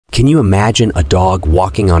Can you imagine a dog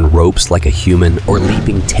walking on ropes like a human or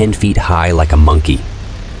leaping 10 feet high like a monkey?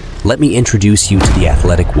 Let me introduce you to the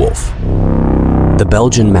athletic wolf, the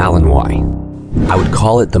Belgian Malinois. I would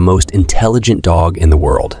call it the most intelligent dog in the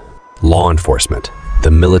world. Law enforcement,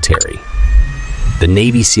 the military, the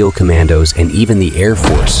Navy SEAL commandos, and even the Air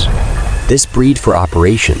Force. This breed for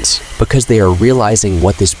operations because they are realizing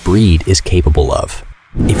what this breed is capable of.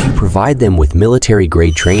 If you provide them with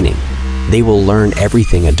military-grade training, they will learn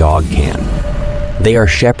everything a dog can. They are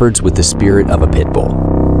shepherds with the spirit of a Pitbull.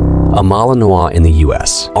 A Malinois in the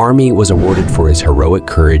U.S. Army was awarded for his heroic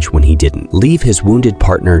courage when he didn't leave his wounded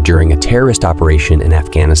partner during a terrorist operation in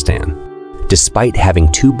Afghanistan. Despite having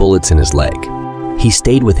 2 bullets in his leg, he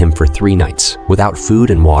stayed with him for 3 nights without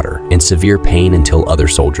food and water, in severe pain until other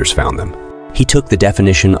soldiers found them. He took the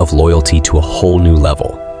definition of loyalty to a whole new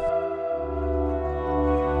level.